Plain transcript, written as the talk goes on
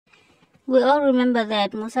We all remember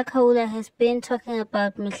that Musa Khawula has been talking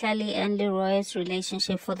about Mihlali and Leroy's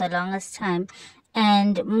relationship for the longest time.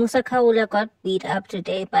 And Musa Khawula got beat up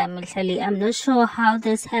today by Mihlali. I'm not sure how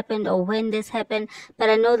this happened or when this happened,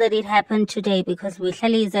 but I know that it happened today because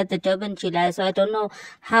Mihlali is at the job in July. So I don't know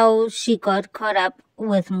how she got caught up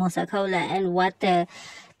with Musa Khawula and what the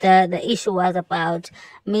issue was about.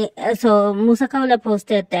 So Musa Khawula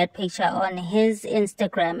posted that picture on his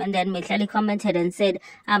Instagram, and then Mihlali commented and said,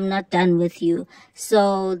 "I'm not done with you."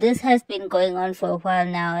 So this has been going on for a while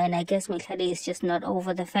now, and I guess Mihlali is just not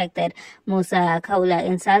over the fact that Musa Khawula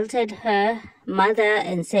insulted her mother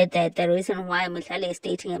and said that the reason why Mihlali is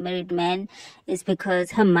dating a married man is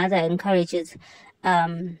because her mother encourages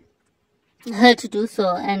her to do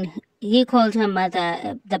so, and he called her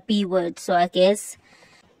mother the B word. So I guess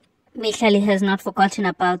Mihlali has not forgotten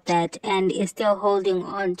about that and is still holding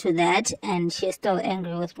on to that, and she's still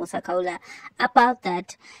angry with Musa Khawula about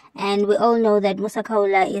that. And we all know that Musa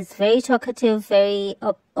Khawula is very talkative, very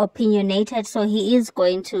opinionated, so he is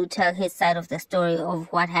going to tell his side of the story of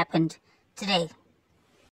what happened today.